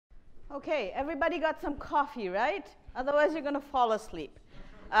Okay, everybody got some coffee, right? Otherwise, you're going to fall asleep.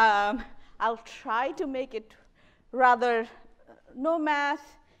 I'll try to make it rather no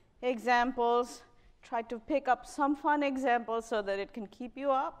math examples, try to pick up some fun examples so that it can keep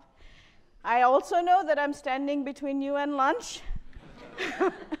you up. I also know that I'm standing between you and lunch.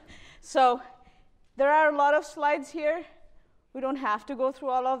 So there are a lot of slides here. We don't have to go through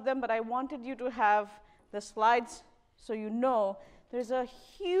all of them, but I wanted you to have the slides so you know there's a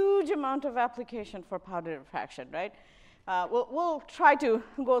huge amount of application for powder diffraction, right? We'll try to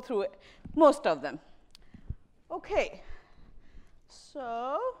go through most of them. Okay,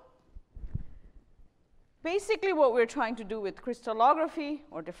 so basically what we're trying to do with crystallography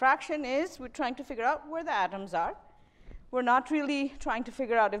or diffraction is we're trying to figure out where the atoms are. We're not really trying to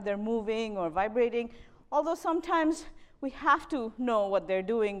figure out if they're moving or vibrating, although sometimes we have to know what they're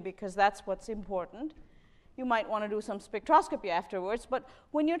doing because that's what's important. You might want to do some spectroscopy afterwards, but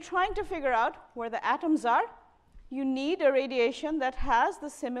when you're trying to figure out where the atoms are, you need a radiation that has the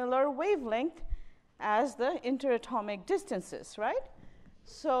similar wavelength as the interatomic distances, right?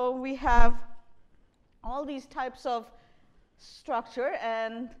 So we have all these types of structure,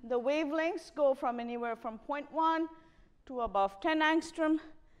 and the wavelengths go from anywhere from 0.1 to above 10 angstrom.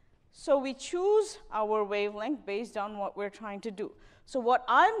 So we choose our wavelength based on what we're trying to do. So what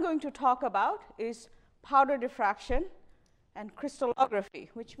I'm going to talk about is powder diffraction and crystallography,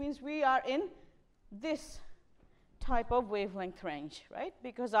 which means we are in this type of wavelength range, right?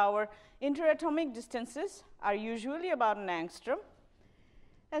 Because our interatomic distances are usually about an angstrom.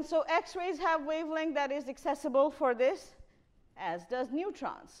 And so X-rays have wavelength that is accessible for this, as does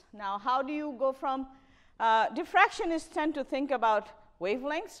neutrons. Now, how do you go from diffractionists tend to think about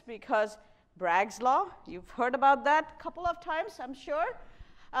wavelengths because Bragg's law, you've heard about that a couple of times, I'm sure.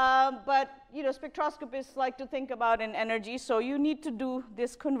 But you know, spectroscopists like to think about in energy, so you need to do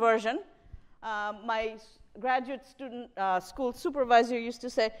this conversion. My graduate student school supervisor used to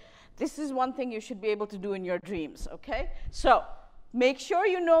say, this is one thing you should be able to do in your dreams, okay? So make sure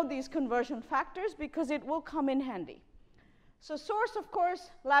you know these conversion factors because it will come in handy. So source, of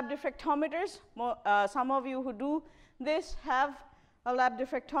course, lab diffractometers. Some of you who do this have a lab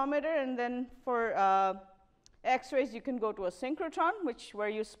diffractometer, and then for X-rays, you can go to a synchrotron, where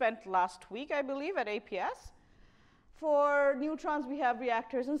you spent last week, I believe, at APS. For neutrons, we have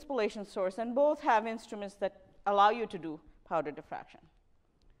reactors and spallation source, and both have instruments that allow you to do powder diffraction.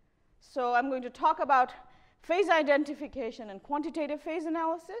 So I'm going to talk about phase identification and quantitative phase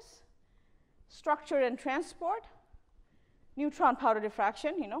analysis, structure and transport, neutron powder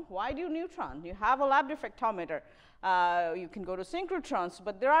diffraction. You know, why do neutron? You have a lab diffractometer. You can go to synchrotrons,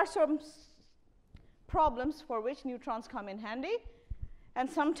 but there are some problems for which neutrons come in handy, and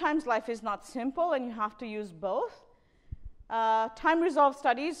sometimes life is not simple and you have to use both. Time resolved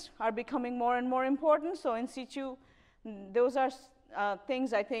studies are becoming more and more important, so in situ, those are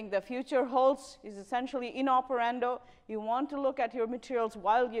things I think the future holds, is essentially in operando. You want to look at your materials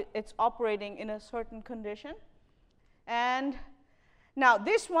while it's operating in a certain condition. And now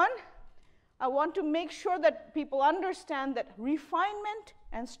this one, I want to make sure that people understand that refinement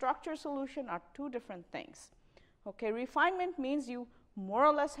and structure solution are two different things. Okay, refinement means you more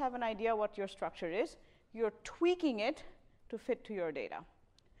or less have an idea what your structure is. You're tweaking it to fit to your data.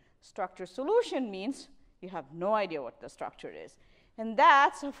 Structure solution means you have no idea what the structure is. And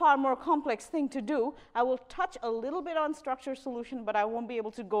that's a far more complex thing to do. I will touch a little bit on structure solution, but I won't be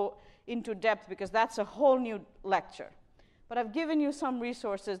able to go into depth because that's a whole new lecture. But I've given you some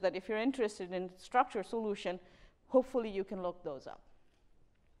resources that if you're interested in structure solution, hopefully you can look those up.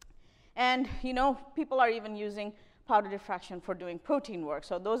 And you know, people are even using powder diffraction for doing protein work.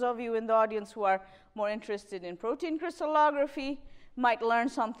 So those of you in the audience who are more interested in protein crystallography might learn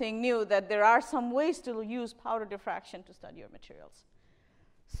something new, that there are some ways to use powder diffraction to study your materials.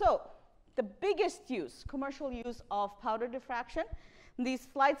 So the biggest use, commercial use of powder diffraction, these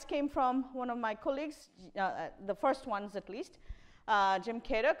slides came from one of my colleagues, the first ones at least, Jim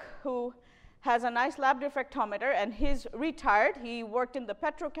Kaduk, who has a nice lab diffractometer, and he's retired. He worked in the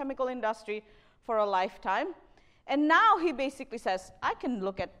petrochemical industry for a lifetime. And now he basically says, I can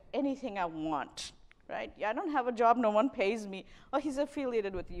look at anything I want, right? I don't have a job, no one pays me. Well, he's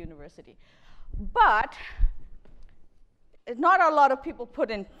affiliated with the university. But not a lot of people put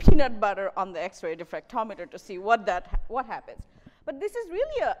in peanut butter on the X-ray diffractometer to see what happens. But this is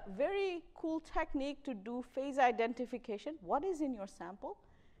really a very cool technique to do phase identification. What is in your sample?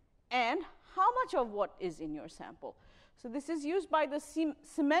 And how much of what is in your sample? So this is used by the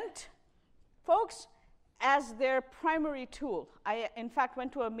cement folks as their primary tool. I, in fact,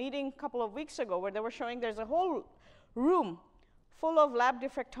 went to a meeting a couple of weeks ago where they were showing there's a whole room full of lab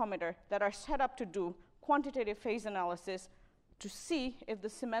diffractometer that are set up to do quantitative phase analysis to see if the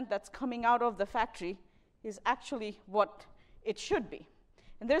cement that's coming out of the factory is actually what it should be.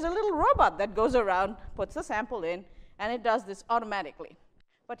 And there's a little robot that goes around, puts the sample in, and it does this automatically.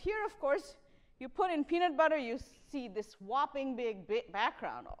 But here, of course, you put in peanut butter, you see this whopping big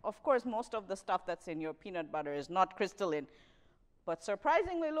background. Of course, most of the stuff that's in your peanut butter is not crystalline. But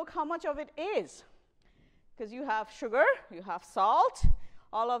surprisingly, look how much of it is. Because you have sugar, you have salt,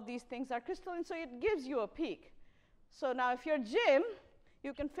 all of these things are crystalline, so it gives you a peak. So now if you're Jim,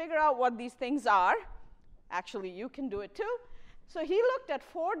 you can figure out what these things are. Actually, you can do it too. So he looked at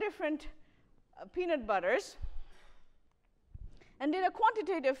 4 different peanut butters and did a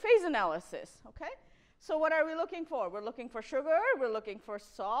quantitative phase analysis, okay? So what are we looking for? We're looking for sugar, we're looking for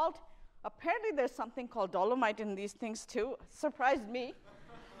salt. Apparently there's something called dolomite in these things too. Surprised me.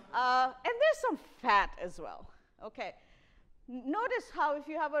 And there's some fat as well, okay? Notice how if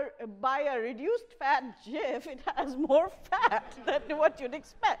you have buy a reduced fat Jif, it has more fat than what you'd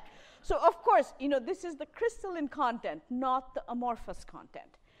expect. So of course, you know, this is the crystalline content, not the amorphous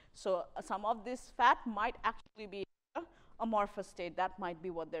content. So some of this fat might actually be amorphous state. That might be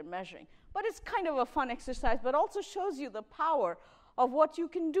what they're measuring. But it's kind of a fun exercise, but also shows you the power of what you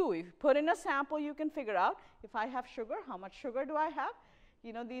can do. If you put in a sample, you can figure out, if I have sugar, how much sugar do I have?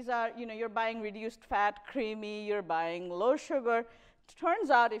 You know, these are, you know, you're buying reduced fat, creamy, you're buying low sugar.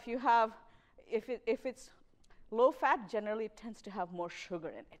 Turns out if you have, if it's low fat, generally it tends to have more sugar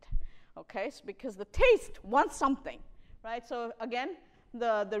in it, okay? So because the taste wants something, right? So again,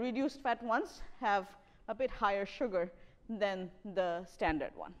 the reduced fat ones have a bit higher sugar than the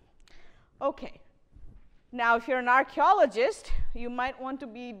standard one. Okay. Now, if you're an archaeologist, you might want to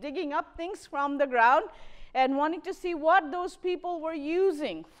be digging up things from the ground and wanting to see what those people were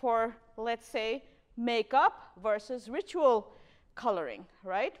using for, let's say, makeup versus ritual coloring,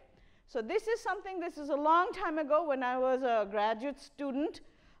 right? So this is something, this is a long time ago when I was a graduate student.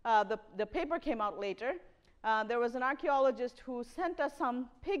 The paper came out later. There was an archaeologist who sent us some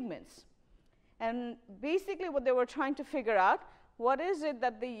pigments. And basically what they were trying to figure out, what is it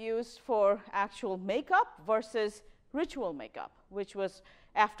that they used for actual makeup versus ritual makeup, which was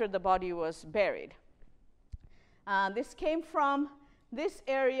after the body was buried. This came from this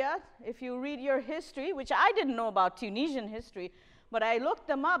area. If you read your history, which I didn't know about Tunisian history, but I looked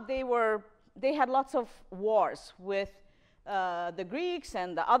them up, they had lots of wars with the Greeks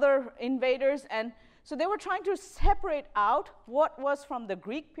and the other invaders, and so they were trying to separate out what was from the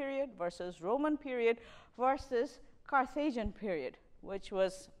Greek period versus Roman period versus Carthaginian period, which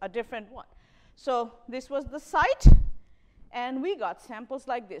was a different one. So this was the site, and we got samples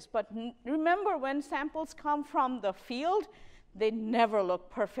like this. But remember, when samples come from the field, they never look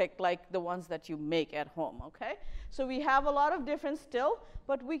perfect like the ones that you make at home, okay? So we have a lot of difference still,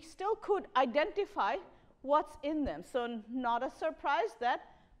 but we still could identify what's in them. So not a surprise that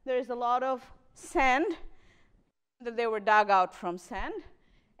there's a lot of sand, that they were dug out from sand,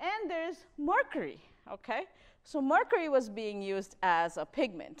 and there's mercury, okay? So mercury was being used as a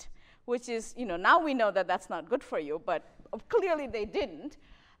pigment, which is, you know, now we know that that's not good for you, but clearly they didn't.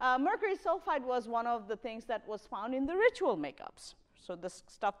 Mercury sulfide was one of the things that was found in the ritual makeups, so the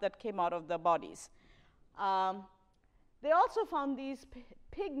stuff that came out of the bodies. They also found these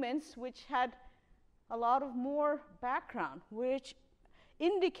pigments which had a lot of more background, which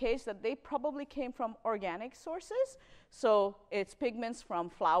indicates that they probably came from organic sources. So it's pigments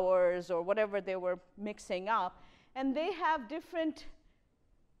from flowers or whatever they were mixing up. And they have different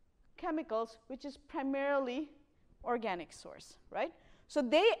chemicals, which is primarily organic source, right? So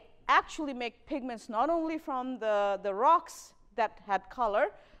they actually make pigments not only from the rocks that had color,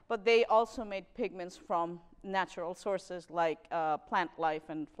 but they also made pigments from natural sources like plant life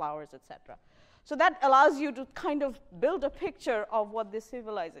and flowers, etc. So that allows you to kind of build a picture of what this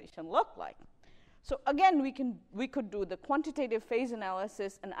civilization looked like. So again, we could do the quantitative phase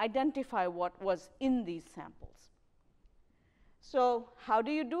analysis and identify what was in these samples. So how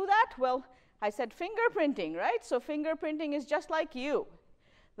do you do that? Well, I said fingerprinting, right? So fingerprinting is just like you.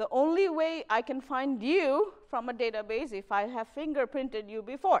 The only way I can find you from a database if I have fingerprinted you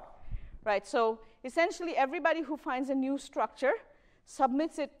before, right? So essentially, everybody who finds a new structure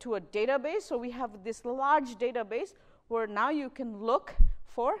submits it to a database. So we have this large database where now you can look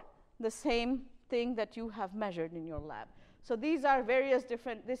for the same thing that you have measured in your lab. So these are various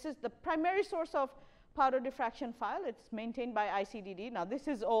different, this is the primary source of powder diffraction file. It's maintained by ICDD. Now this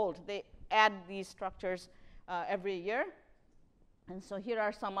is old. They add these structures every year. And so here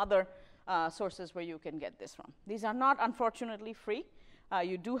are some other sources where you can get this from. These are not, unfortunately, free.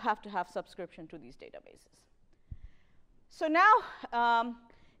 You do have to have subscription to these databases. So now,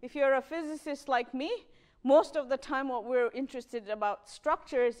 if you're a physicist like me, most of the time what we're interested about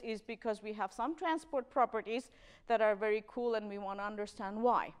structures is because we have some transport properties that are very cool and we want to understand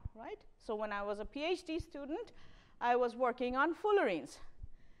why, right? So when I was a PhD student, I was working on fullerenes.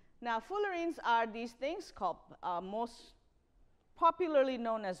 Now, fullerenes are these things called, most popularly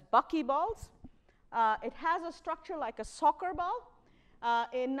known as buckyballs. It has a structure like a soccer ball.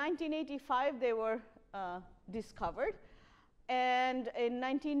 In 1985, they were discovered. And in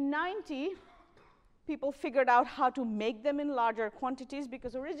 1990, people figured out how to make them in larger quantities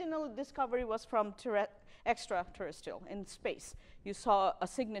because original discovery was from extraterrestrial, in space. You saw a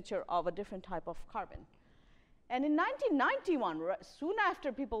signature of a different type of carbon. And in 1991, soon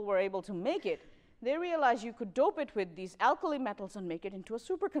after people were able to make it, they realized you could dope it with these alkali metals and make it into a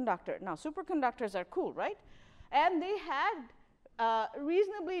superconductor. Now, superconductors are cool, right? And they had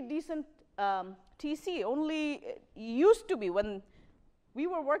reasonably decent TC. Only used to be when we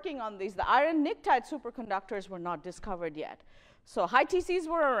were working on these, the iron nictide superconductors were not discovered yet. So high TCs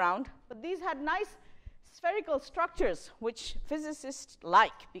were around, but these had nice spherical structures, which physicists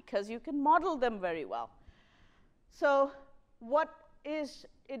like because you can model them very well. So what is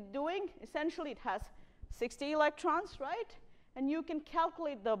it doing? Essentially, it has 60 electrons, right? And you can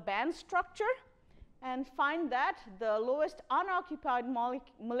calculate the band structure and find that the lowest unoccupied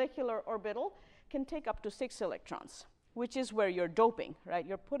molecular orbital can take up to 6 electrons, which is where you're doping, right?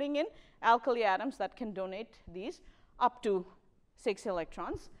 You're putting in alkali atoms that can donate these up to 6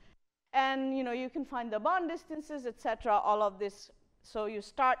 electrons. And you can find the bond distances, etc., all of this. So you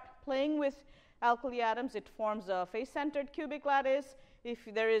start playing with alkali atoms. It forms a face-centered cubic lattice. If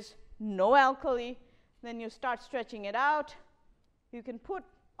there is no alkali, then you start stretching it out. You can put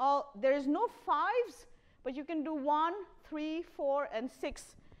there is no 5s, but you can do 1, 3, 4, and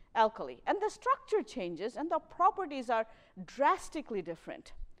 6 alkali. And the structure changes, and the properties are drastically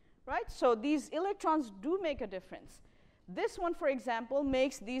different, right? So these electrons do make a difference. This one, for example,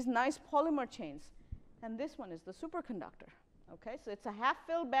 makes these nice polymer chains, and this one is the superconductor. Okay, so it's a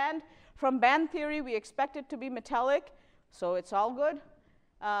half-filled band. From band theory, we expect it to be metallic, so it's all good.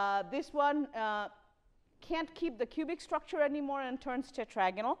 This one can't keep the cubic structure anymore and turns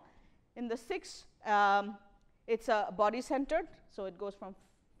tetragonal. In the 6, it's a body-centered, so it goes from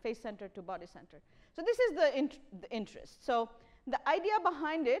face-centered to body-centered. So this is the interest. So the idea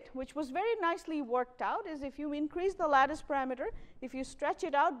behind it, which was very nicely worked out, is if you increase the lattice parameter, if you stretch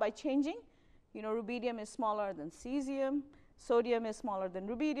it out by changing, rubidium is smaller than cesium, sodium is smaller than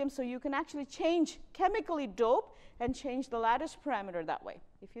rubidium, so you can actually chemically dope and change the lattice parameter that way.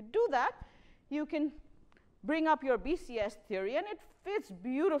 If you do that, you can bring up your BCS theory, and it fits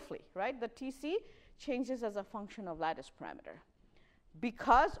beautifully, right? The TC changes as a function of lattice parameter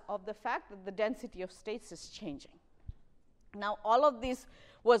because of the fact that the density of states is changing. Now, all of this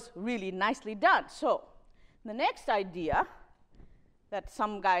was really nicely done. So the next idea that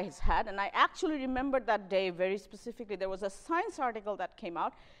some guys had, and I actually remembered that day very specifically. There was a science article that came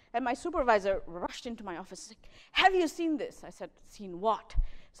out, and my supervisor rushed into my office, like, have you seen this? I said, seen what?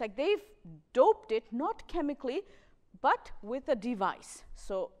 It's like they've doped it, not chemically, but with a device.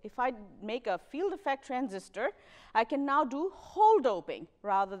 So if I make a field effect transistor, I can now do hole doping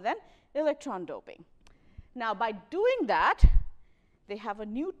rather than electron doping. Now, by doing that, they have a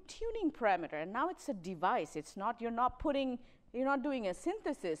new tuning parameter, and now it's a device. It's not, you're not doing a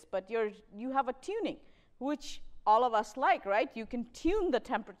synthesis, but you have a tuning, which all of us like, right? You can tune the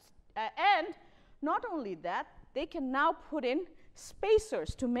temperature, and not only that, they can now put in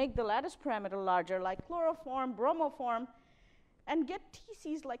spacers to make the lattice parameter larger, like chloroform, bromoform, and get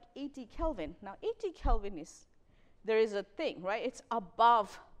TCs like 80 Kelvin. Now, 80 Kelvin there is a thing, right? It's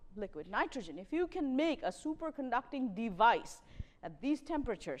above liquid nitrogen. If you can make a superconducting device at these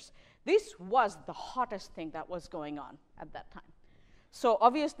temperatures, this was the hottest thing that was going on at that time. So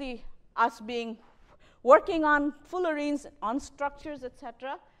obviously, us working on fullerenes, on structures,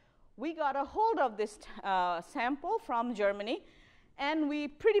 etc., we got a hold of this sample from Germany, and we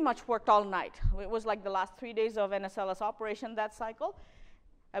pretty much worked all night. It was like the last 3 days of NSLS operation that cycle.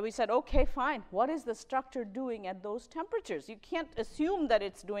 And we said, okay, fine, what is the structure doing at those temperatures? You can't assume that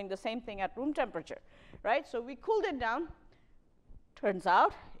it's doing the same thing at room temperature, right? So we cooled it down. Turns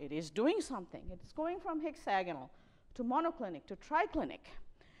out it is doing something. It's going from hexagonal to monoclinic to triclinic.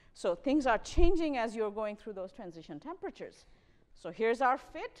 So things are changing as you're going through those transition temperatures. So here's our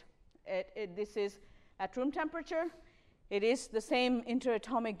fit. This is at room temperature. It is the same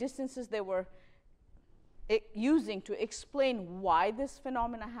interatomic distances they were using to explain why this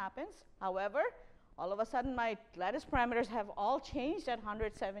phenomena happens. However, all of a sudden, my lattice parameters have all changed at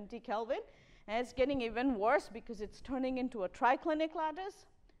 170 Kelvin, And it's getting even worse because it's turning into a triclinic lattice.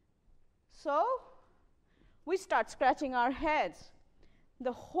 So we start scratching our heads.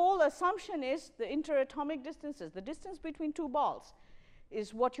 The whole assumption is the interatomic distances, the distance between two balls,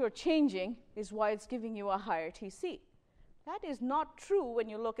 is what you're changing, is why it's giving you a higher TC. That is not true when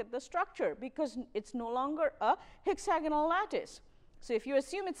you look at the structure, because it's no longer a hexagonal lattice. So if you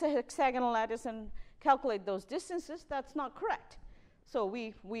assume it's a hexagonal lattice and calculate those distances, that's not correct. So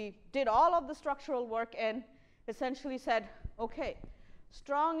we did all of the structural work and essentially said, okay,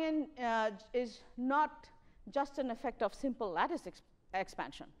 strong is not just an effect of simple lattice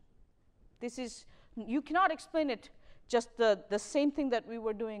expansion. This is, you cannot explain it just the same thing that we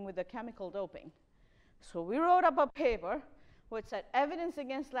were doing with the chemical doping. So we wrote up a paper which said evidence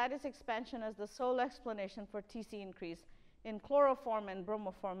against lattice expansion as the sole explanation for TC increase in chloroform and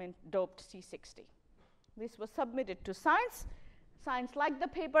bromoform in doped C60. This was submitted to Science. Science liked the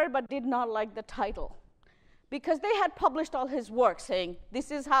paper but did not like the title, because they had published all his work saying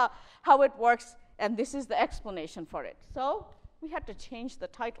this is how it works and this is the explanation for it. So we had to change the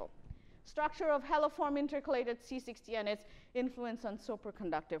title. Structure of heliform intercalated C60 and its influence on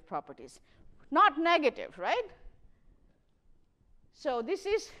superconductive properties. Not negative, right? So this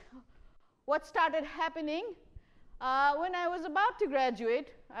is what started happening when I was about to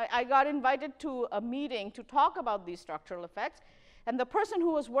graduate. I got invited to a meeting to talk about these structural effects. And the person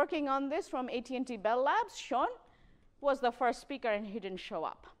who was working on this from AT&T Bell Labs, Sean, was the first speaker, and he didn't show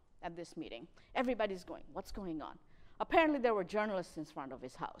up at this meeting. Everybody's going, what's going on? Apparently there were journalists in front of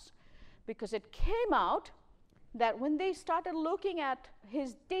his house, because it came out that when they started looking at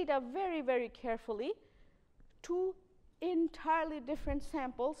his data very, very carefully, two entirely different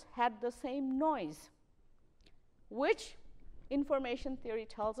samples had the same noise, which information theory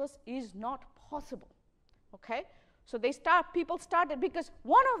tells us is not possible, okay? So people started, because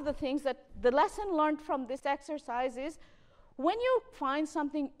one of the things that the lesson learned from this exercise is when you find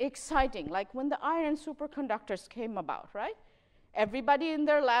something exciting, like when the iron superconductors came about, right? Everybody in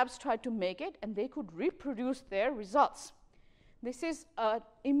their labs tried to make it, and they could reproduce their results. This is an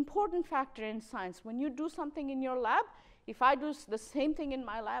important factor in science. When you do something in your lab, if I do the same thing in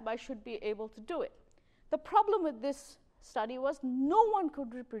my lab, I should be able to do it. The problem with this study was no one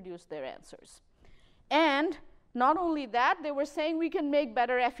could reproduce their answers. And not only that, they were saying we can make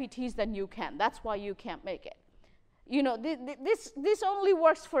better FETs than you can. That's why you can't make it. You know, this only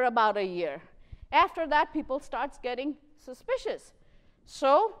works for about a year. After that, people start getting suspicious.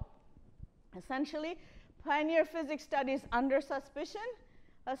 So, essentially, pioneer physics studies under suspicion,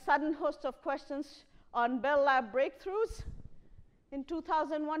 a sudden host of questions on Bell Lab breakthroughs. In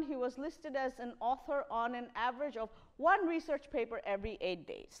 2001, he was listed as an author on an average of one research paper every 8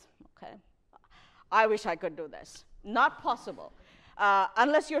 days, okay? I wish I could do this. Not possible,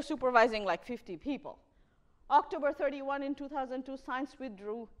 unless you're supervising like 50 people. October 31 in 2002, Science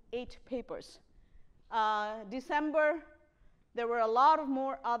withdrew 8 papers. December, there were a lot of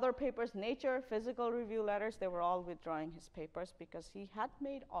more other papers. Nature, Physical Review letters, they were all withdrawing his papers because he had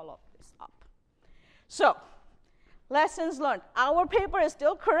made all of this up. So, lessons learned. Our paper is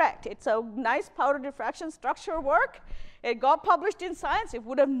still correct. It's a nice powder diffraction structure work. It got published in Science. It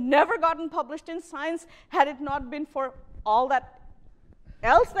would have never gotten published in Science had it not been for all that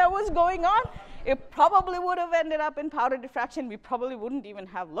else that was going on. It probably would have ended up in powder diffraction. We probably wouldn't even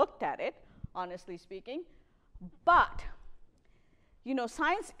have looked at it, honestly speaking. But, you know,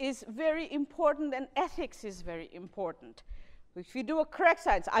 science is very important and ethics is very important. If you do a correct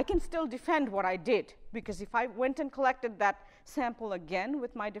science, I can still defend what I did, because if I went and collected that sample again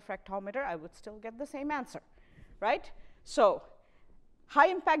with my diffractometer, I would still get the same answer, right? So, high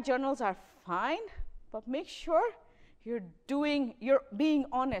impact journals are fine, but make sure you're being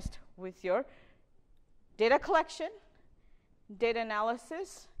honest with your data collection, data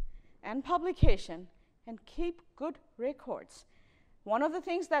analysis, and publication, and keep good records. One of the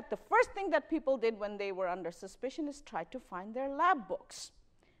things that the first thing that people did when they were under suspicion is try to find their lab books,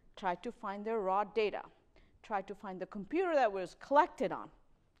 try to find their raw data, try to find the computer that was collected on,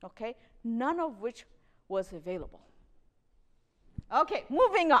 okay? None of which was available. Okay,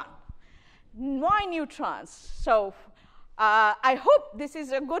 moving on. Why neutrons? So I hope this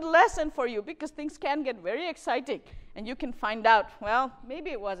is a good lesson for you, because things can get very exciting and you can find out, well,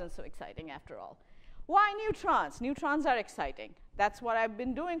 maybe it wasn't so exciting after all. Why neutrons? Neutrons are exciting. That's what I've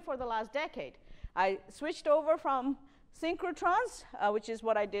been doing for the last decade. I switched over from synchrotrons, which is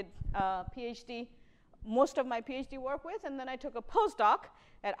what I did PhD, most of my PhD work with, and then I took a postdoc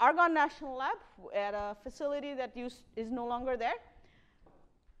at Argonne National Lab at a facility that is no longer there.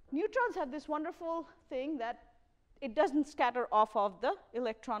 Neutrons have this wonderful thing that it doesn't scatter off of the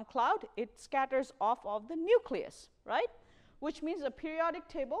electron cloud, it scatters off of the nucleus, right? Which means a periodic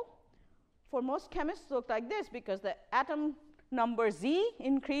table for most chemists look like this, because the atom number Z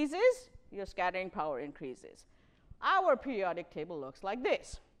increases, your scattering power increases. Our periodic table looks like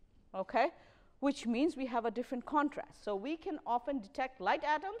this, okay? Which means we have a different contrast. So we can often detect light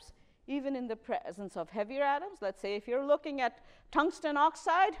atoms even in the presence of heavier atoms. Let's say if you're looking at tungsten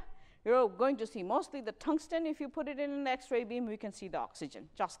oxide, you're going to see mostly the tungsten. If you put it in an X-ray beam, we can see the oxygen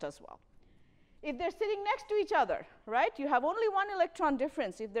just as well. If they're sitting next to each other, right, you have only one electron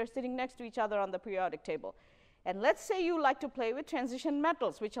difference if they're sitting next to each other on the periodic table. And let's say you like to play with transition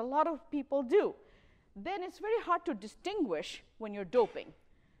metals, which a lot of people do. Then it's very hard to distinguish when you're doping.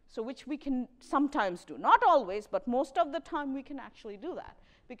 So which we can sometimes do. Not always, but most of the time we can actually do that.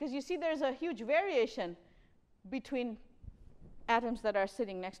 Because you see there's a huge variation between atoms that are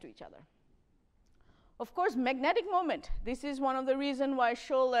sitting next to each other. Of course, magnetic moment. This is one of the reasons why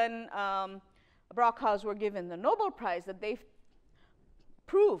Scholl and Brockhaus were given the Nobel Prize, that they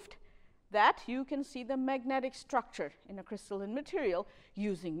proved that you can see the magnetic structure in a crystalline material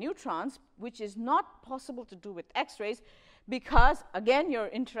using neutrons, which is not possible to do with X-rays, because, again, you're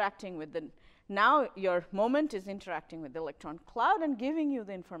interacting with the, now your moment is interacting with the electron cloud and giving you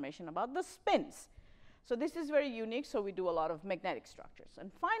the information about the spins. So this is very unique, so we do a lot of magnetic structures.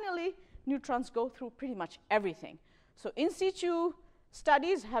 And finally, neutrons go through pretty much everything. So in situ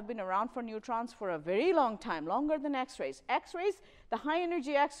studies have been around for neutrons for a very long time, longer than X-rays. X-rays, the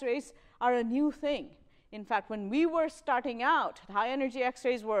high-energy X-rays, are a new thing. In fact, when we were starting out, high-energy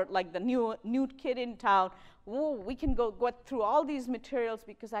X-rays were like the new kid in town. Oh, we can go through all these materials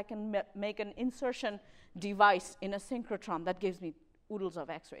because I can make an insertion device in a synchrotron that gives me oodles of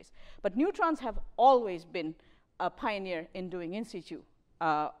X-rays. But neutrons have always been a pioneer in doing in situ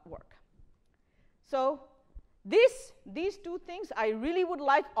work. So these two things I really would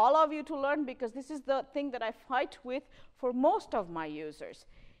like all of you to learn, because this is the thing that I fight with for most of my users,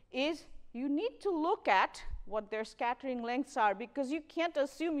 is you need to look at what their scattering lengths are, because you can't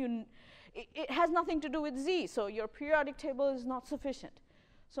assume it has nothing to do with Z, so your periodic table is not sufficient.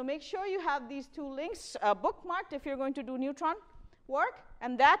 So make sure you have these two links bookmarked if you're going to do neutron work,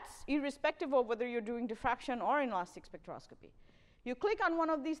 and that's irrespective of whether you're doing diffraction or inelastic spectroscopy. You click on one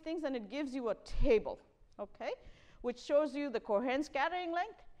of these things and it gives you a table, okay, which shows you the coherent scattering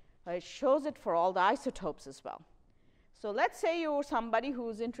length. It shows it for all the isotopes as well. So let's say you're somebody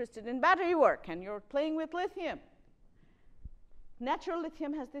who's interested in battery work and you're playing with lithium. Natural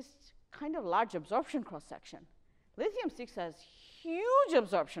lithium has this kind of large absorption cross-section. Lithium-6 has huge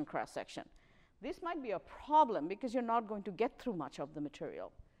absorption cross-section. This might be a problem because you're not going to get through much of the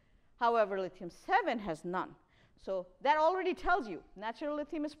material. However, lithium-7 has none. So that already tells you natural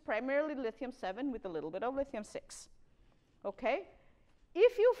lithium is primarily lithium-7 with a little bit of lithium-6. Okay?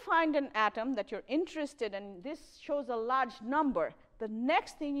 If you find an atom that you're interested in, and this shows a large number, the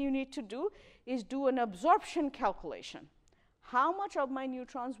next thing you need to do is do an absorption calculation. How much of my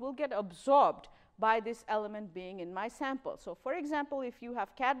neutrons will get absorbed by this element being in my sample? So for example, if you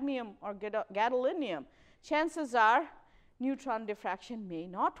have cadmium or gadolinium, chances are neutron diffraction may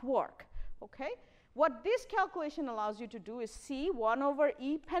not work. Okay? What this calculation allows you to do is see 1 over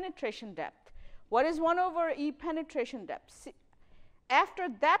E penetration depth. What is 1 over E penetration depth? After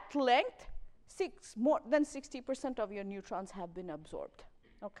that length, more than 60% of your neutrons have been absorbed.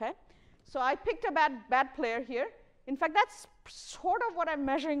 Okay? So I picked a bad player here. In fact, that's sort of what I'm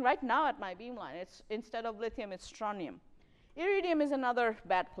measuring right now at my beamline. It's, instead of lithium, it's strontium. Iridium is another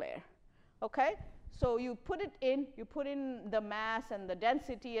bad player. Okay? So you put it in, you put in the mass and the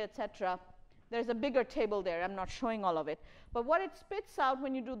density, etc. There's a bigger table there. I'm not showing all of it. But what it spits out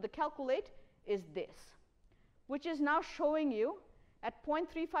when you do the calculate is this, which is now showing you at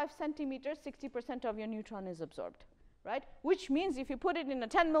 0.35 centimeters, 60% of your neutron is absorbed, right? Which means if you put it in a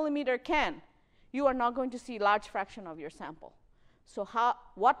 10 millimeter can, you are not going to see large fraction of your sample. So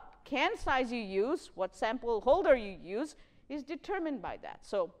what can size you use, what sample holder you use, is determined by that.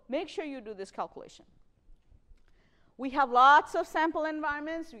 So make sure you do this calculation. We have lots of sample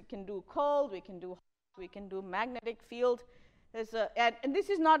environments. We can do cold, we can do hot, we can do magnetic field. And this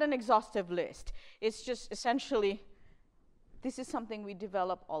is not an exhaustive list. It's just essentially, this is something we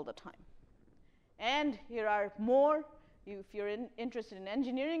develop all the time. And here are more. If you're interested in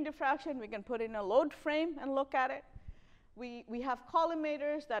engineering diffraction, we can put in a load frame and look at it. We have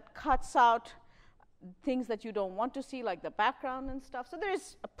collimators that cuts out things that you don't want to see, like the background and stuff. So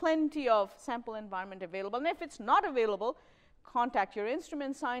there's plenty of sample environment available. And if it's not available, contact your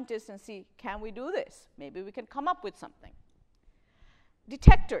instrument scientist and see, can we do this? Maybe we can come up with something.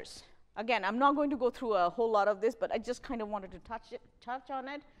 Detectors. Again, I'm not going to go through a whole lot of this, but I just kind of wanted to touch on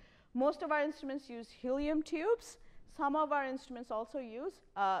it. Most of our instruments use helium tubes. Some of our instruments also use,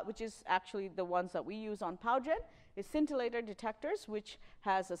 which is actually the ones that we use on PowGen, is scintillator detectors, which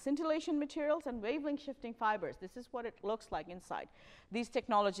has scintillation materials and wavelength shifting fibers. This is what it looks like inside. These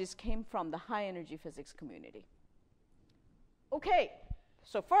technologies came from the high energy physics community. Okay,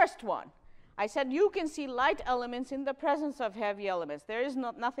 so first one. I said you can see light elements in the presence of heavy elements. There is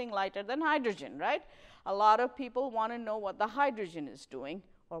nothing lighter than hydrogen, right? A lot of people want to know what the hydrogen is doing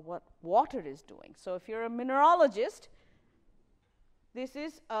or what water is doing. So if you're a mineralogist, this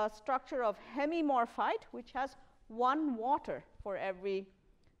is a structure of hemimorphite, which has 1 water for every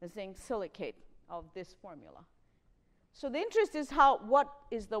zinc silicate of this formula. So the interest is what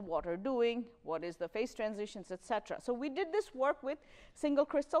is the water doing, what is the phase transitions, etc. So we did this work with single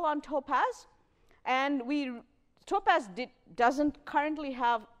crystal on topaz, and topaz doesn't currently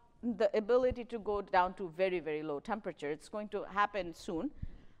have the ability to go down to very, very low temperature. It's going to happen soon.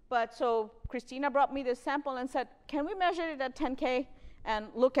 But so Christina brought me this sample and said, can we measure it at 10K and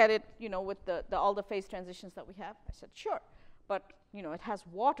look at it, with all the phase transitions that we have? I said, sure. But, it has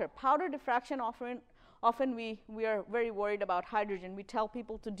water. Powder diffraction often we are very worried about hydrogen. We tell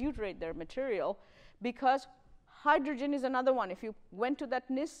people to deuterate their material because hydrogen is another one. If you went to that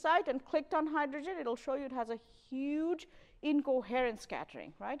NIST site and clicked on hydrogen, it'll show you it has a huge incoherent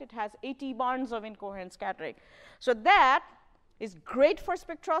scattering, right? It has 80 barns of incoherent scattering. So that is great for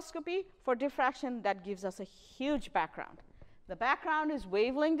spectroscopy. For diffraction, that gives us a huge background. The background is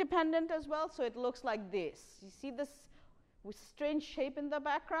wavelength dependent as well, so it looks like this. You see this strange shape in the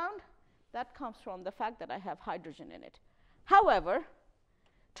background? That comes from the fact that I have hydrogen in it. However,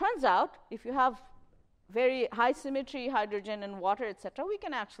 turns out if you have very high symmetry hydrogen and water, etc., we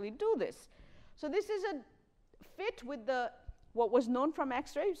can actually do this. So this is a fit with what was known from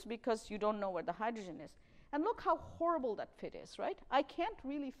X-rays because you don't know where the hydrogen is. And look how horrible that fit is, right? I can't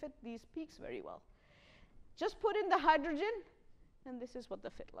really fit these peaks very well. Just put in the hydrogen, and this is what the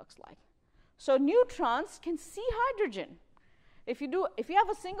fit looks like. So neutrons can see hydrogen. If you have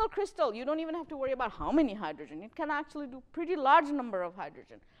a single crystal, you don't even have to worry about how many hydrogen. It can actually do pretty large number of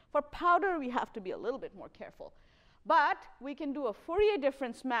hydrogen. For powder, we have to be a little bit more careful. But we can do a Fourier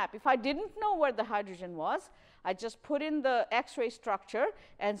difference map. If I didn't know where the hydrogen was, I just put in the X-ray structure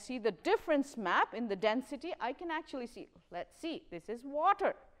and see the difference map in the density. I can actually see, let's see, this is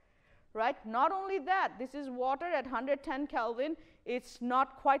water, right? Not only that, this is water at 110 Kelvin. It's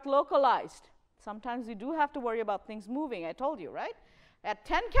not quite localized. Sometimes we do have to worry about things moving, I told you, right? At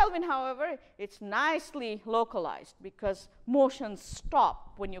 10 Kelvin, however, it's nicely localized because motions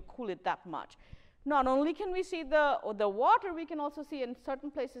stop when you cool it that much. Not only can we see the water, we can also see in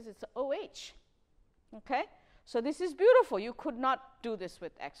certain places it's OH, okay? So this is beautiful. You could not do this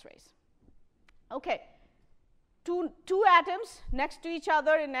with X-rays. Okay, two atoms next to each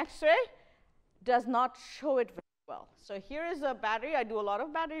other in X-ray does not show it very well. So here is a battery. I do a lot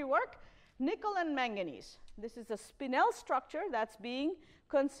of battery work. Nickel and manganese. This is a spinel structure that's being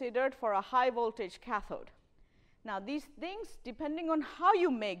considered for a high voltage cathode. Now these things, depending on how you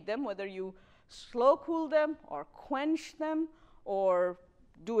make them, whether you slow cool them or quench them or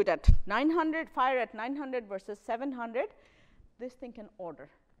do it at 900, fire at 900 versus 700, this thing can order,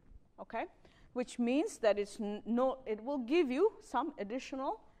 okay? Which means that it will give you some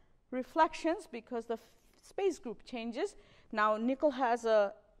additional reflections because the space group changes. Now nickel has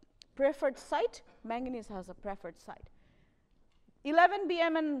a preferred site, manganese has a preferred site.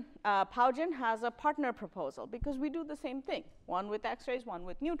 11BM and PowGen has a partner proposal because we do the same thing, one with X-rays, one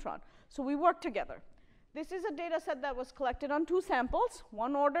with neutron. So we work together. This is a data set that was collected on 2 samples,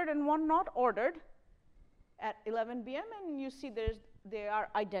 one ordered and one not ordered at 11BM, and you see they are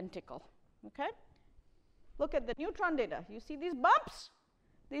identical, okay? Look at the neutron data. You see these bumps?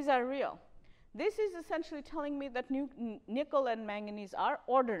 These are real. This is essentially telling me that nickel and manganese are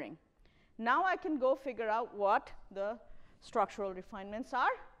ordering. Now I can go figure out what the structural refinements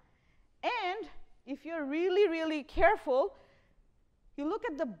are. And if you're really, really careful, you look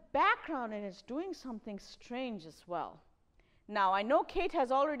at the background and it's doing something strange as well. Now I know Kate has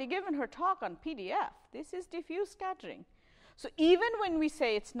already given her talk on PDF. This is diffuse scattering. So even when we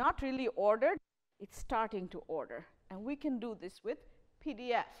say it's not really ordered, it's starting to order. And we can do this with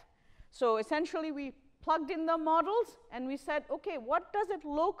PDF. So essentially we plugged in the models and we said, okay, what does it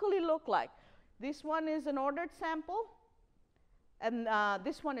locally look like? This one is an ordered sample, and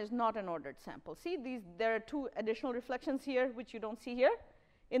this one is not an ordered sample. See, there are 2 additional reflections here, which you don't see here,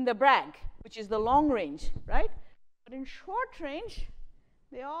 in the Bragg, which is the long range, right? But in short range,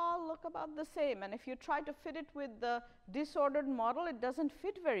 they all look about the same. And if you try to fit it with the disordered model, it doesn't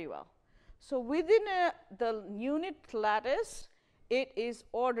fit very well. So within the unit lattice, it is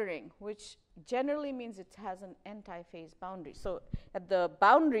ordering, which generally means it has an anti-phase boundary. So at the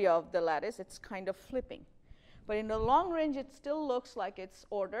boundary of the lattice, it's kind of flipping. But in the long range, it still looks like it's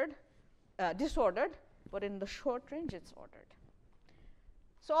ordered, disordered, but in the short range, it's ordered.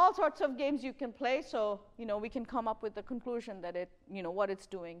 So all sorts of games you can play, so we can come up with the conclusion that what it's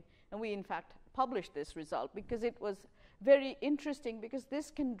doing. And we, in fact, published this result because it was very interesting, because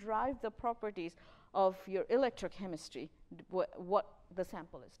this can drive the properties of your electrochemistry, what the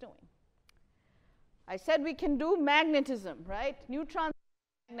sample is doing. I said we can do magnetism, right? Neutrons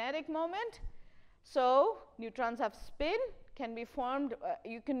have magnetic moment. So neutrons have spin, can be formed.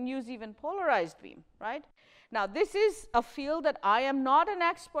 You can use even polarized beam, right? Now, this is a field that I am not an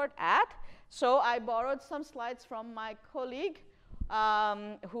expert at. So I borrowed some slides from my colleague,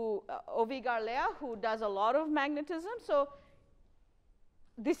 Ovi Garlea, who does a lot of magnetism. So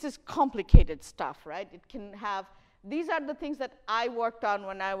this is complicated stuff, right? It can have, these are the things that I worked on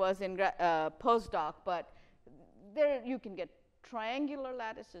when I was in postdoc, but there you can get triangular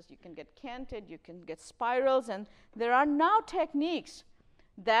lattices, you can get canted, you can get spirals, and there are now techniques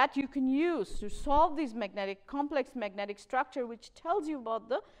that you can use to solve these complex magnetic structure, which tells you about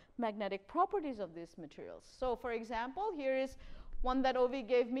the magnetic properties of these materials. So for example, here is one that Ovi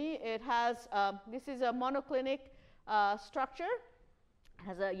gave me. It has, this is a monoclinic structure. It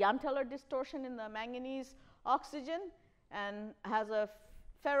has a Jahn-Teller distortion in the manganese oxygen and has a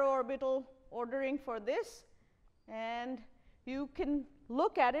ferroorbital ordering for this. And you can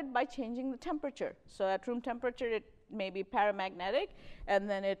look at it by changing the temperature. So at room temperature, it may be paramagnetic, and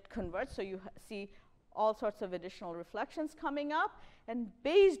then it converts. So you see all sorts of additional reflections coming up. And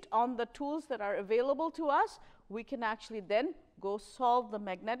based on the tools that are available to us, we can actually then go solve the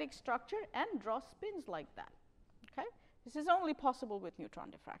magnetic structure and draw spins like that. Okay? This is only possible with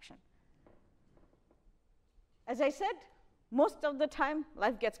neutron diffraction. As I said, most of the time,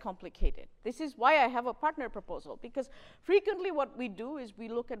 life gets complicated. This is why I have a partner proposal, because frequently what we do is we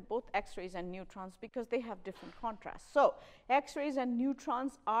look at both X-rays and neutrons because they have different contrasts. So X-rays and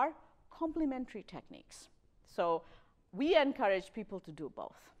neutrons are complementary techniques. So we encourage people to do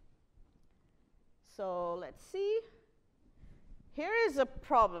both. So let's see. Here is a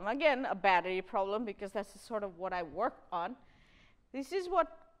problem. Again, a battery problem, because that's sort of what I worked on. This is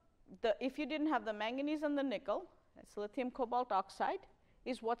what, if you didn't have the manganese and the nickel, that's lithium cobalt oxide,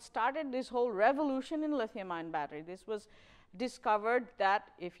 is what started this whole revolution in lithium-ion battery. This was discovered that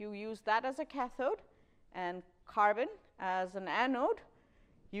if you use that as a cathode and carbon as an anode,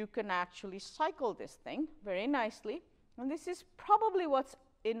 you can actually cycle this thing very nicely. And this is probably what's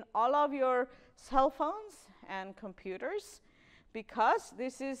in all of your cell phones and computers, because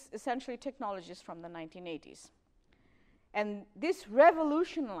this is essentially technologies from the 1980s. And this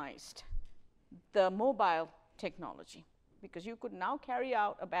revolutionized the mobile technology, because you could now carry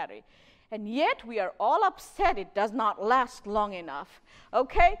out a battery. And yet we are all upset it does not last long enough.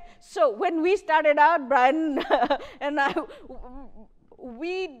 Okay? So when we started out, Brian and I,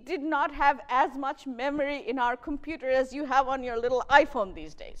 we did not have as much memory in our computer as you have on your little iPhone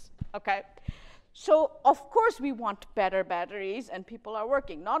these days. Okay? So of course we want better batteries, and people are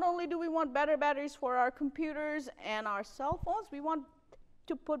working. Not only do we want better batteries for our computers and our cell phones, we want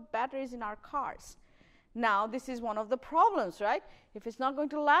to put batteries in our cars. Now, this is one of the problems, right? If it's not going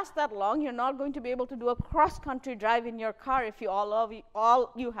to last that long, you're not going to be able to do a cross-country drive in your car if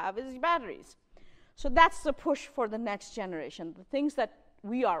all you have is batteries. So that's the push for the next generation. The things that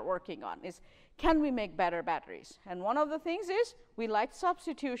we are working on is, can we make better batteries? And one of the things is, we like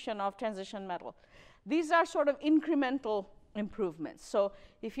substitution of transition metal. These are sort of incremental improvements. So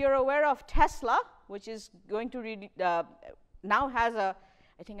if you're aware of Tesla, which is going to now has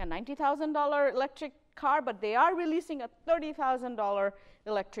I think a $90,000 electric car, but they are releasing a $30,000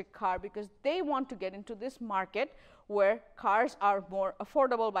 electric car because they want to get into this market where cars are more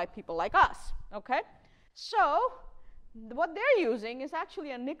affordable by people like us. Okay? So what they're using is actually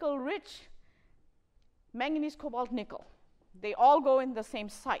a nickel-rich manganese, cobalt, nickel. They all go in the same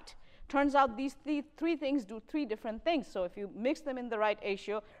site. Turns out these three things do three different things. So if you mix them in the right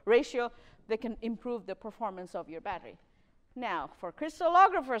ratio, they can improve the performance of your battery. Now, for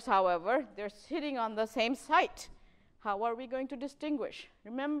crystallographers, however, they're sitting on the same site. How are we going to distinguish?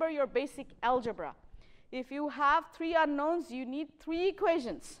 Remember your basic algebra. If you have three unknowns, you need three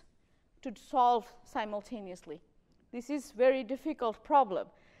equations to solve simultaneously. This is a very difficult problem.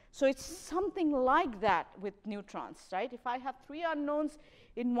 So it's something like that with neutrons, right? If I have three unknowns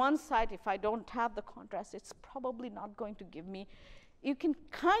in one site, if I don't have the contrast, it's probably not going to give me you can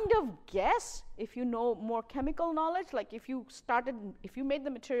kind of guess if you know more chemical knowledge, like if you made the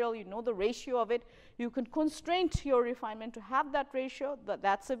material, you know the ratio of it, you can constrain your refinement to have that ratio,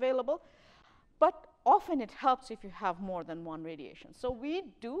 that's available. But often it helps if you have more than one radiation. So we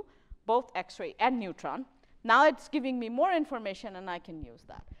do both X-ray and neutron. Now it's giving me more information and I can use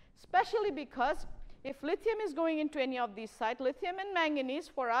that. Especially because if lithium is going into any of these sites, lithium and manganese,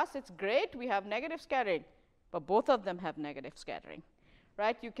 for us it's great, we have negative scattering, but both of them have negative scattering,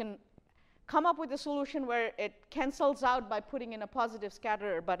 right? You can come up with a solution where it cancels out by putting in a positive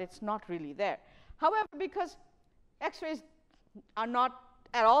scatterer, but it's not really there. However, because X-rays are not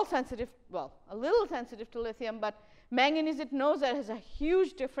at all sensitive, well, a little sensitive to lithium, but manganese, it knows that has a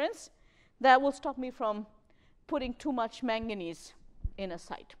huge difference that will stop me from putting too much manganese in a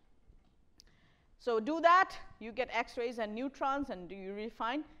site. So do that, you get X-rays and neutrons, and do you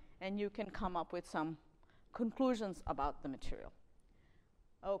refine, and you can come up with some conclusions about the material.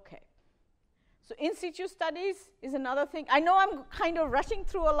 Okay. So in situ studies is another thing. I know I'm kind of rushing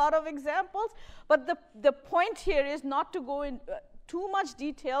through a lot of examples, but the point here is not to go in too much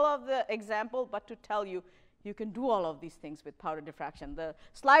detail of the example, but to tell you, you can do all of these things with powder diffraction. The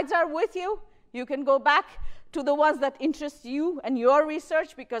slides are with you. You can go back to the ones that interest you and your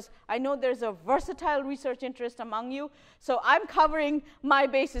research, because I know there's a versatile research interest among you. So I'm covering my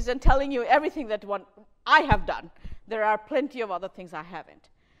bases and telling you everything that I have done. There are plenty of other things I haven't.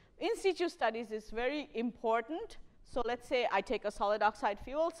 In situ studies is very important. So let's say I take a solid oxide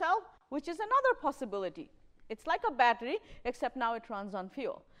fuel cell, which is another possibility. It's like a battery, except now it runs on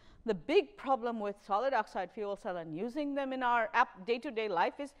fuel. The big problem with solid oxide fuel cell and using them in our day-to-day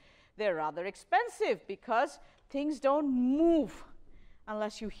life is they're rather expensive because things don't move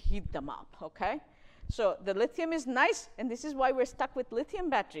unless you heat them up, okay? So the lithium is nice, and this is why we're stuck with lithium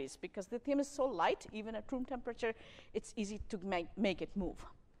batteries, because lithium is so light, even at room temperature, it's easy to make it move.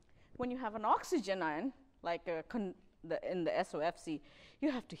 When you have an oxygen ion, like in the SOFC, you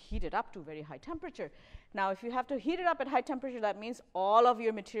have to heat it up to very high temperature. Now, if you have to heat it up at high temperature, that means all of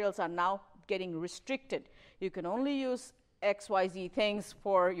your materials are now getting restricted. You can only use XYZ things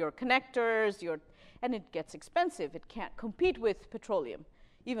for your connectors, and it gets expensive. It can't compete with petroleum.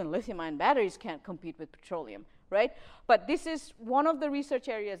 Even lithium-ion batteries can't compete with petroleum, right? But this is one of the research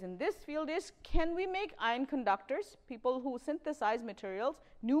areas in this field is, can we make ion conductors, people who synthesize materials,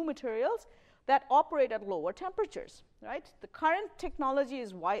 new materials, that operate at lower temperatures, right? The current technology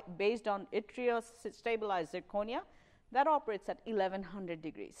is based on yttria-stabilized zirconia that operates at 1100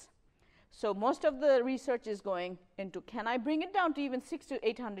 degrees. So most of the research is going into, can I bring it down to even 600 to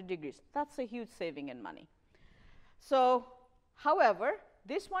 800 degrees? That's a huge saving in money. So, however,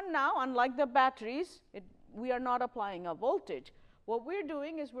 this one now, unlike the batteries, we are not applying a voltage. What we're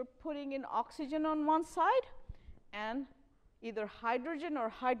doing is we're putting in oxygen on one side and either hydrogen or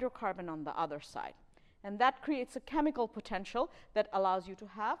hydrocarbon on the other side. And that creates a chemical potential that allows you to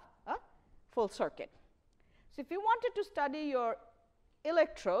have a full circuit. So if you wanted to study your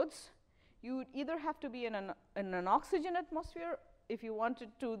electrodes, you would either have to be in an oxygen atmosphere. If you wanted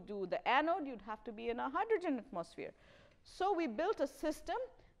to do the anode, you'd have to be in a hydrogen atmosphere. So we built a system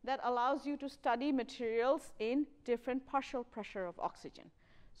that allows you to study materials in different partial pressure of oxygen.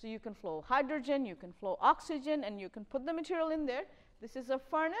 So you can flow hydrogen, you can flow oxygen, and you can put the material in there. This is a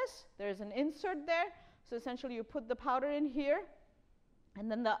furnace. There's an insert there. So essentially, you put the powder in here, and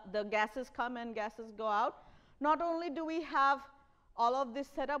then the gases come and gases go out. Not only do we have all of this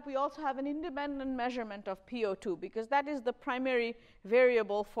set up, we also have an independent measurement of PO2, because that is the primary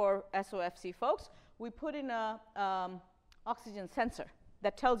variable for SOFC folks. We put in a oxygen sensor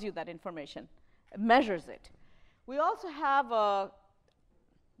that tells you that information, measures it. We also have a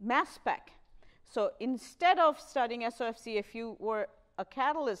mass spec. So instead of studying SOFC, if you were a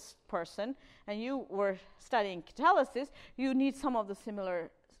catalyst person and you were studying catalysis, you need some of the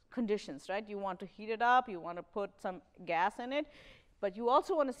similar conditions, right? You want to heat it up, you want to put some gas in it, but you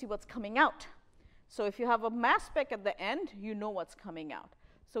also want to see what's coming out. So if you have a mass spec at the end, you know what's coming out.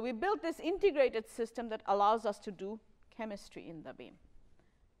 So we built this integrated system that allows us to do chemistry in the beam.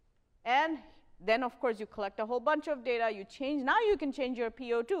 And then, of course, you collect a whole bunch of data. You change. Now you can change your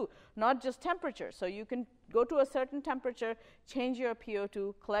PO2, not just temperature. So you can go to a certain temperature, change your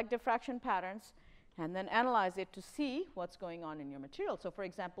PO2, collect diffraction patterns, and then analyze it to see what's going on in your material. So for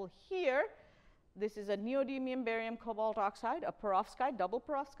example, here, this is a neodymium barium cobalt oxide, a perovskite, double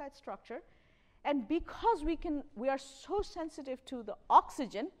perovskite structure. And because we are so sensitive to the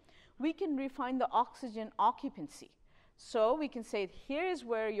oxygen, we can refine the oxygen occupancy. So we can say, here is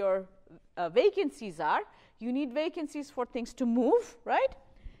where your vacancies are. You need vacancies for things to move, right?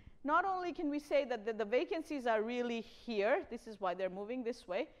 not only can we say that the vacancies are really here, this is why they're moving this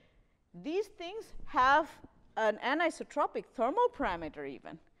way, these things have an anisotropic thermal parameter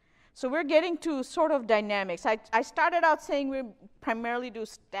even. So we're getting to sort of dynamics. I started out saying we primarily do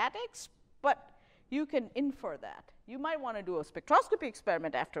statics, but you can infer that. You might want to do a spectroscopy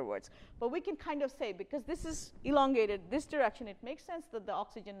experiment afterwards, but we can kind of say, because this is elongated this direction, it makes sense that the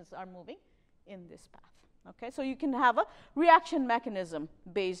oxygens are moving in this path. Okay, so you can have a reaction mechanism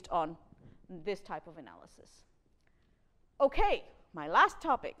based on this type of analysis. Okay, my last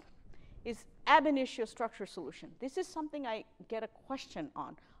topic is ab initio structure solution. This is something I get a question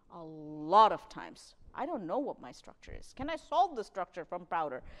on a lot of times. I don't know what my structure is. Can I solve the structure from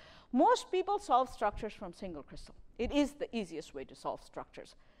powder? Most people solve structures from single crystal. It is the easiest way to solve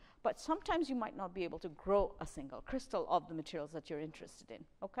structures. But sometimes you might not be able to grow a single crystal of the materials that you're interested in.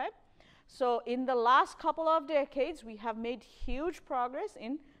 Okay? So in the last couple of decades, we have made huge progress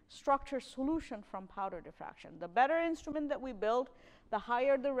in structure solution from powder diffraction. The better instrument that we build, the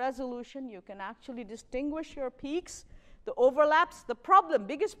higher the resolution, you can actually distinguish your peaks, the overlaps. The problem,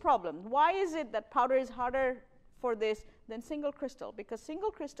 biggest problem, why is it that powder is harder for this than single crystal? Because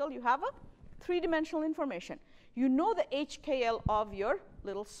single crystal, you have a three-dimensional information. You know the HKL of your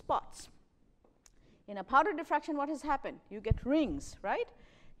little spots. In a powder diffraction, what has happened? You get rings, right?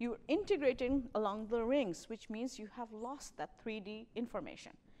 You're integrating along the rings, which means you have lost that 3D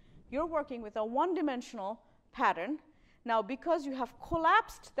information. You're working with a one-dimensional pattern. Now, because you have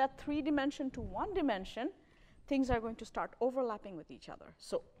collapsed that 3 dimension to 1 dimension, things are going to start overlapping with each other.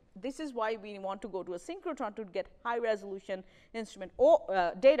 So this is why we want to go to a synchrotron to get high-resolution instrument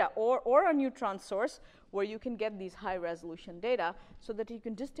or data, or a neutron source where you can get these high-resolution data so that you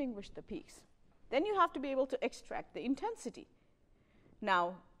can distinguish the peaks. Then you have to be able to extract the intensity.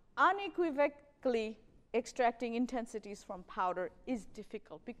 Now, unequivocally extracting intensities from powder is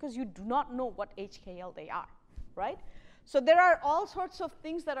difficult because you do not know what HKL they are, right? So there are all sorts of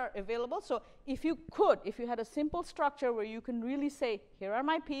things that are available. So if you had a simple structure where you can really say, here are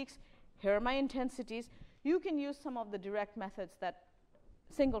my peaks, here are my intensities, you can use some of the direct methods that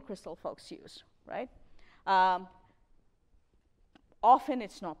single crystal folks use, right? Often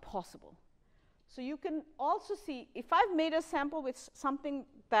it's not possible. So you can also see, if I've made a sample with something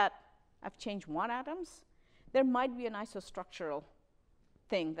that I've changed 1 atoms, there might be an isostructural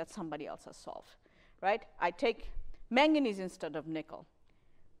thing that somebody else has solved, right? I take manganese instead of nickel.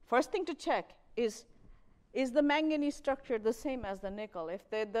 First thing to check is the manganese structure the same as the nickel? If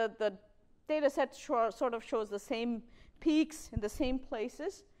the data set sort of shows the same peaks in the same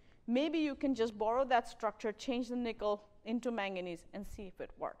places, maybe you can just borrow that structure, change the nickel into manganese, and see if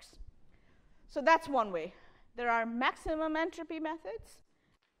it works. So that's one way. There are maximum entropy methods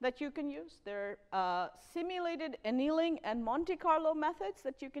that you can use. There are simulated annealing and Monte Carlo methods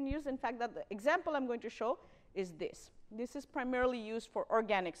that you can use. In fact, the example I'm going to show is this. This is primarily used for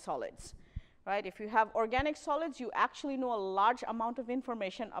organic solids, right? If you have organic solids, you actually know a large amount of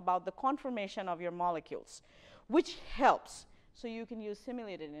information about the conformation of your molecules, which helps. So you can use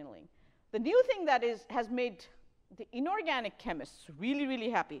simulated annealing. The new thing that has made the inorganic chemists really, really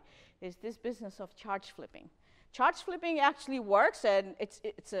happy is this business of charge flipping. Charge flipping actually works, and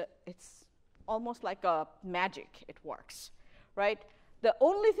it's almost like a magic. It works, right? The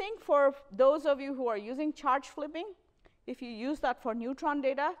only thing for those of you who are using charge flipping, if you use that for neutron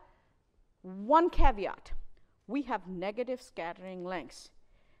data, one caveat: we have negative scattering lengths.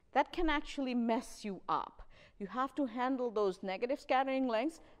 That can actually mess you up. You have to handle those negative scattering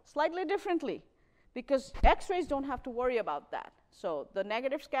lengths slightly differently, because X-rays don't have to worry about that. So the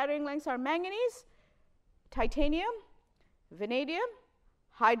negative scattering lengths are manganese, titanium, vanadium,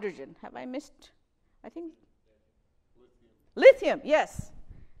 hydrogen. Have I missed? I think lithium, yes.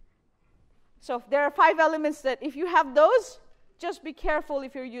 So there are 5 elements that if you have those, just be careful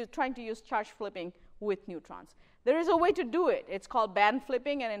if you're trying to use charge flipping with neutrons. There is a way to do it. It's called band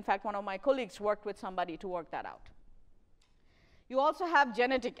flipping, and in fact, one of my colleagues worked with somebody to work that out. You also have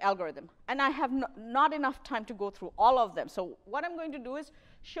genetic algorithm, and I have not enough time to go through all of them. So what I'm going to do is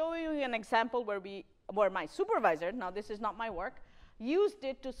show you an example where my supervisor, now this is not my work, used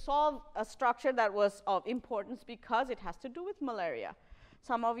it to solve a structure that was of importance because it has to do with malaria.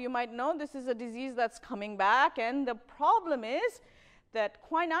 Some of you might know this is a disease that's coming back, and the problem is that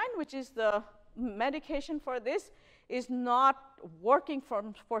quinine, which is the medication for this, is not working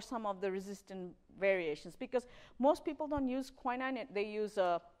for some of the resistant variations, because most people don't use quinine. They use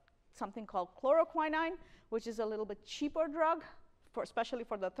something called chloroquinine, which is a little bit cheaper drug, especially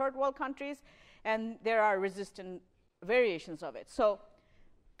for the third world countries, and there are resistant variations of it. So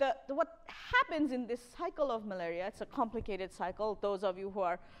what happens in this cycle of malaria, it's a complicated cycle. Those of you who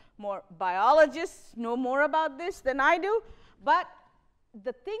are more biologists know more about this than I do. But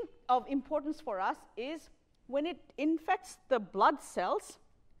the thing of importance for us is when it infects the blood cells,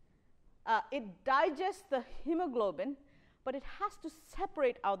 it digests the hemoglobin, but it has to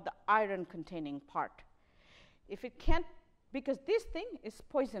separate out the iron-containing part. If it can't, because this thing is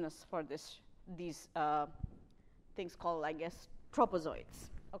poisonous for these things called, I guess, tropozoites.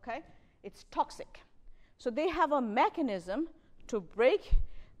 Okay, it's toxic. So they have a mechanism to break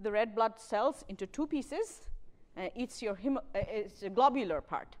the red blood cells into two pieces. It's a globular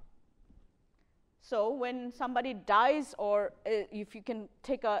part. So when somebody dies, or if you can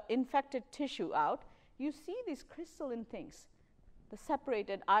take an infected tissue out, you see these crystalline things, the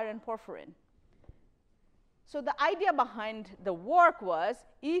separated iron porphyrin. So the idea behind the work was,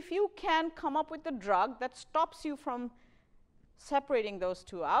 if you can come up with a drug that stops you from separating those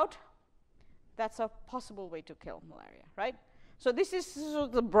two out, that's a possible way to kill malaria, right? So this is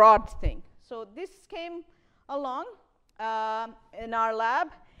the broad thing. So this came along in our lab,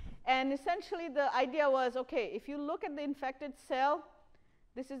 and essentially the idea was, okay, if you look at the infected cell,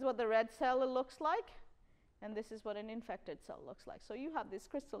 this is what the red cell looks like, and this is what an infected cell looks like. So you have this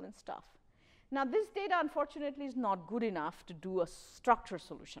crystalline stuff. Now this data, unfortunately, is not good enough to do a structure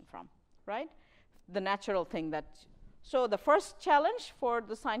solution from, right? The natural thing that. So the first challenge for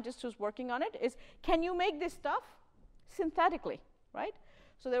the scientist who's working on it is, can you make this stuff synthetically, right?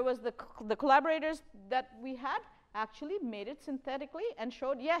 So there was the collaborators that we had actually made it synthetically and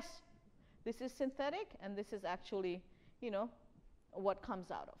showed, yes, this is synthetic, and this is actually, you know, what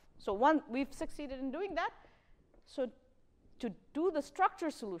comes out of. So we've succeeded in doing that. So to do the structure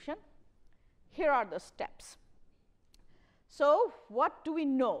solution, here are the steps. So what do we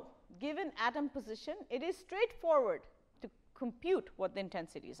know? Given atom position, it is straightforward to compute what the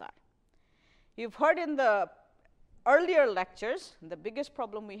intensities are. You've heard in the earlier lectures, the biggest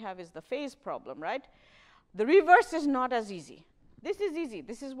problem we have is the phase problem, right? The reverse is not as easy. This is easy.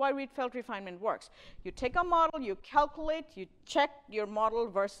 This is why Rietveld refinement works. You take a model, you calculate, you check your model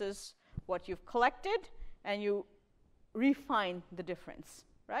versus what you've collected, and you refine the difference,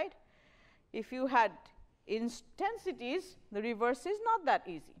 right? If you had intensities, the reverse is not that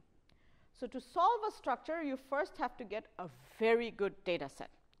easy. So to solve a structure, you first have to get a very good data set.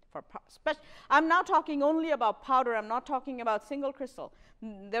 I'm now talking only about powder. I'm not talking about single crystal.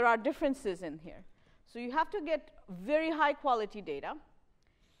 There are differences in here. So you have to get very high quality data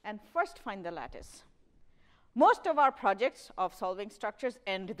and first find the lattice. Most of our projects of solving structures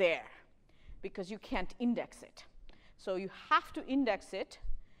end there because you can't index it. So you have to index it.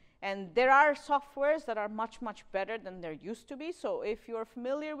 And there are softwares that are much, much better than there used to be. So if you're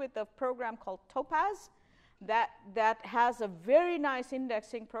familiar with a program called Topaz, that has a very nice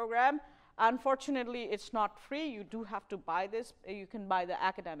indexing program. Unfortunately, it's not free. You do have to buy this. You can buy the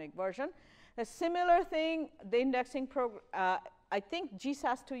academic version. A similar thing, the indexing program, I think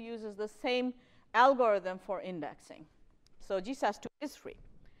GSAS2 uses the same algorithm for indexing. So GSAS2 is free.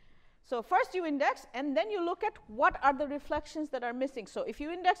 So first you index, and then you look at what are the reflections that are missing. So if you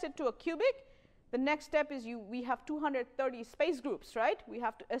index it to a cubic, the next step is we have 230 space groups, right? We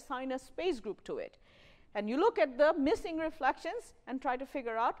have to assign a space group to it. And you look at the missing reflections and try to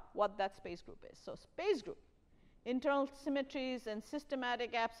figure out what that space group is. So space group, internal symmetries and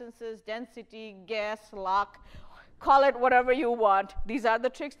systematic absences, density, gas, lock, call it whatever you want. These are the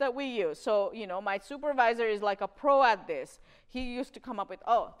tricks that we use. So, you know, my supervisor is like a pro at this. He used to come up with,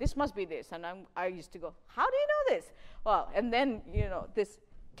 oh, this must be this. And I used to go, how do you know this? Well, and then, you know, this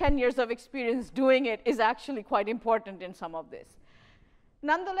 10 years of experience doing it is actually quite important in some of this.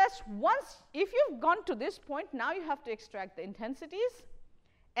 Nonetheless, if you've gone to this point, now you have to extract the intensities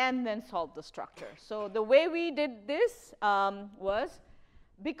and then solve the structure. So the way we did this was,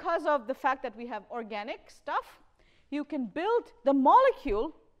 because of the fact that we have organic stuff, you can build the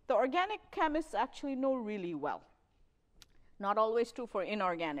molecule. The organic chemists actually know really well. Not always true for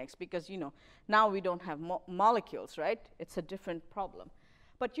inorganics, because, you know, now we don't have molecules, right? It's a different problem.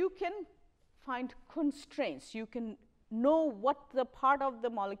 But you can find constraints. You can know what the part of the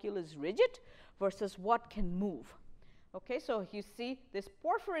molecule is rigid versus what can move. Okay, so you see this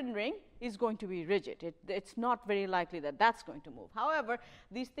porphyrin ring is going to be rigid. It's not very likely that that's going to move. However,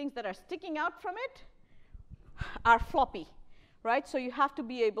 these things that are sticking out from it are floppy, right? So you have to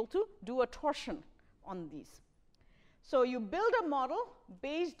be able to do a torsion on these. So you build a model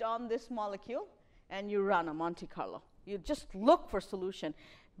based on this molecule, and you run a Monte Carlo. You just look for solution.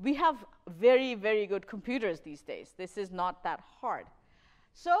 We have very, very good computers these days. This is not that hard.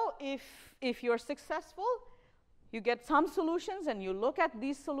 So if you're successful, You get some solutions, and you look at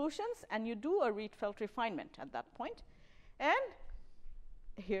these solutions, and you do a Rietveld refinement at that point. And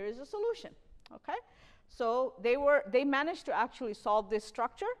here is a solution, okay? So they managed to actually solve this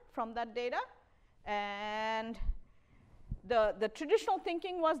structure from that data. And the traditional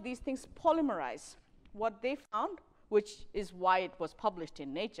thinking was these things polymerize. What they found, which is why it was published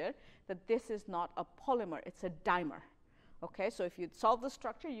in Nature, that this is not a polymer, it's a dimer. Okay, so if you solve the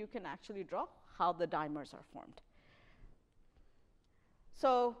structure, you can actually draw how the dimers are formed.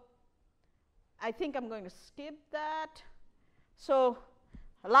 So I think I'm going to skip that. So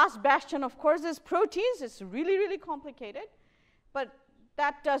last bastion, of course, is proteins. It's really, really complicated. But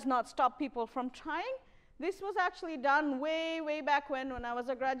that does not stop people from trying. This was actually done way, way back when I was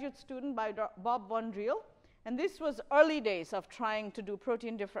a graduate student by Bob von Driel. And this was early days of trying to do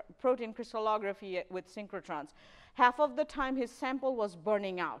protein crystallography with synchrotrons. Half of the time, his sample was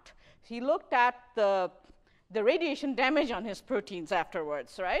burning out. He looked at the radiation damage on his proteins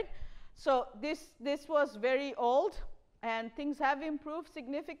afterwards, right? So this was very old, and things have improved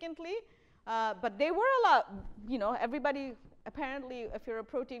significantly. But they were a lot, you know, everybody, apparently, if you're a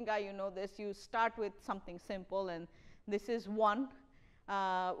protein guy, you know this. You start with something simple, and this is one,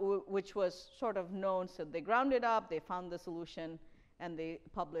 which was sort of known. So they ground it up, they found the solution, and they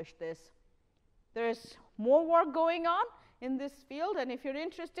published this. There's more work going on in this field, and if you're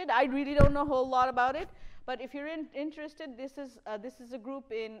interested, I really don't know a whole lot about it, but if you're interested, this is a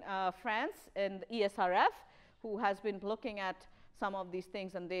group in France, and ESRF, who has been looking at some of these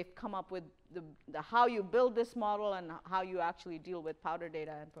things, and they've come up with the how you build this model and how you actually deal with powder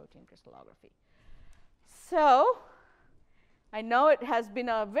data and protein crystallography. So I know it has been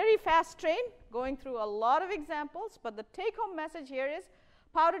a very fast train going through a lot of examples, but the take-home message here is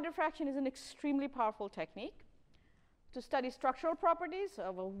powder diffraction is an extremely powerful technique to study structural properties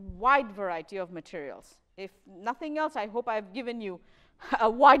of a wide variety of materials. If nothing else, I hope I've given you a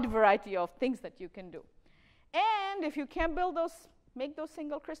wide variety of things that you can do. And if you can't build those, make those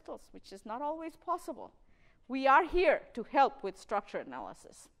single crystals, which is not always possible. We are here to help with structure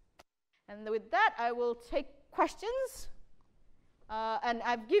analysis. And with that, I will take questions. And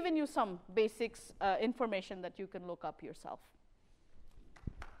I've given you some basics information that you can look up yourself.